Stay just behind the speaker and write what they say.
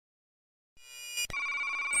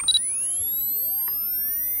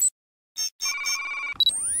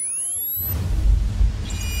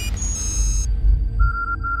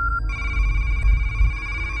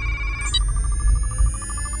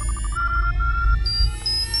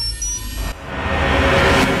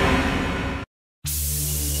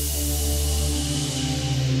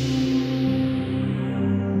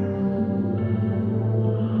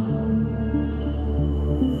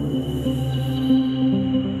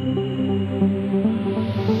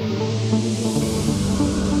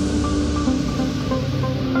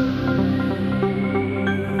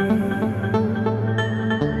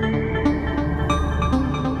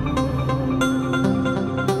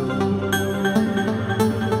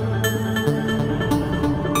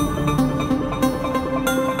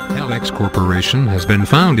Helex Corporation has been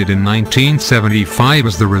founded in 1975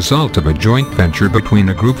 as the result of a joint venture between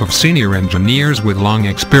a group of senior engineers with long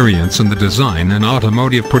experience in the design and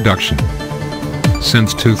automotive production.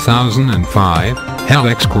 Since 2005,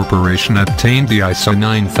 Helex Corporation obtained the ISO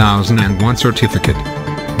 9001 certificate.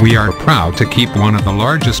 We are proud to keep one of the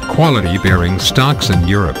largest quality bearing stocks in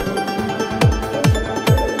Europe.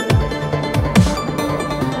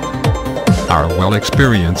 Our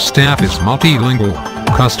well-experienced staff is multilingual,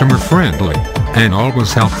 customer-friendly, and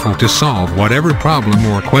always helpful to solve whatever problem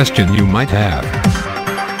or question you might have.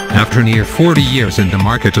 After near 40 years in the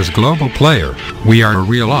market as global player, we are a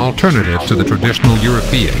real alternative to the traditional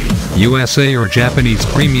European, USA or Japanese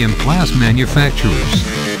premium class manufacturers.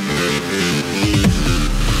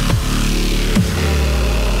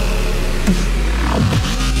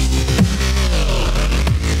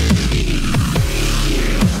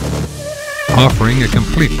 Offering a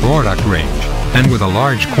complete product range, and with a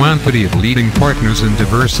large quantity of leading partners in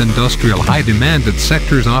diverse industrial high-demanded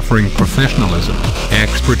sectors, offering professionalism,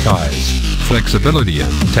 expertise, flexibility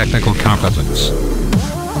and technical competence.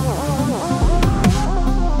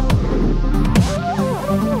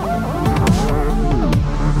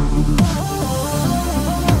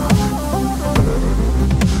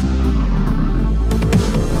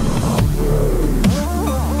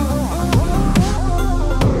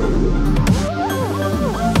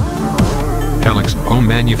 Helex home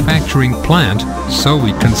manufacturing plant, so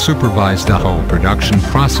we can supervise the whole production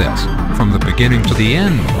process, from the beginning to the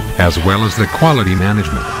end, as well as the quality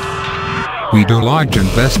management. We do large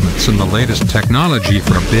investments in the latest technology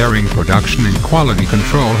for bearing production, and quality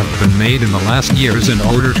control have been made in the last years in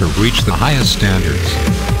order to reach the highest standards.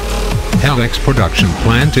 Helex production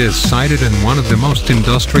plant is sited in one of the most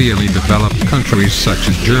industrially developed countries such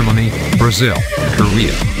as Germany, Brazil,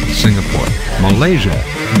 Korea, Singapore, Malaysia,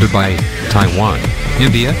 Dubai, Taiwan,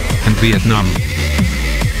 India, and Vietnam.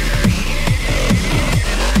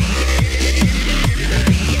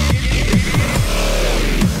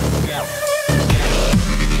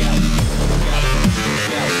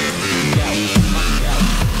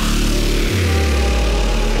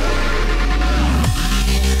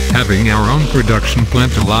 Having our own production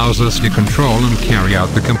plant allows us to control and carry out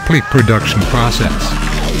the complete production process.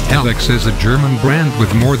 Helex is a German brand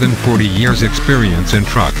with more than 40 years experience in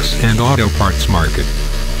trucks and auto parts market.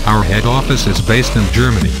 Our head office is based in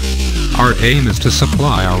Germany. Our aim is to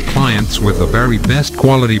supply our clients with the very best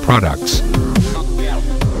quality products.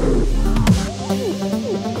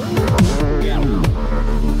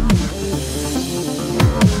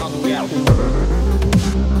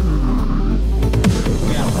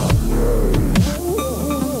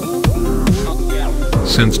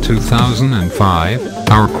 Since 2005,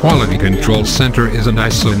 our Quality Control Center is an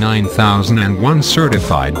ISO 9001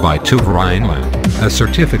 certified by TÜV Rheinland, a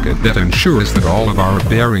certificate that ensures that all of our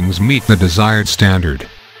bearings meet the desired standard.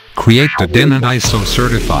 Created in an ISO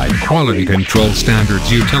certified quality control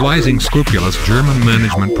standards utilizing scrupulous German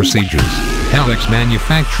management procedures, Helex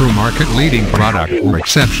manufacture market-leading product for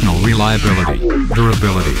exceptional reliability,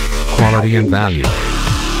 durability, quality and value.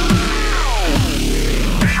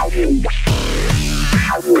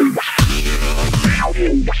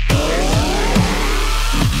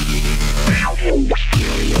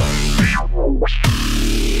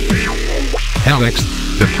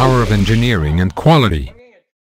 Helex, the power of engineering and quality.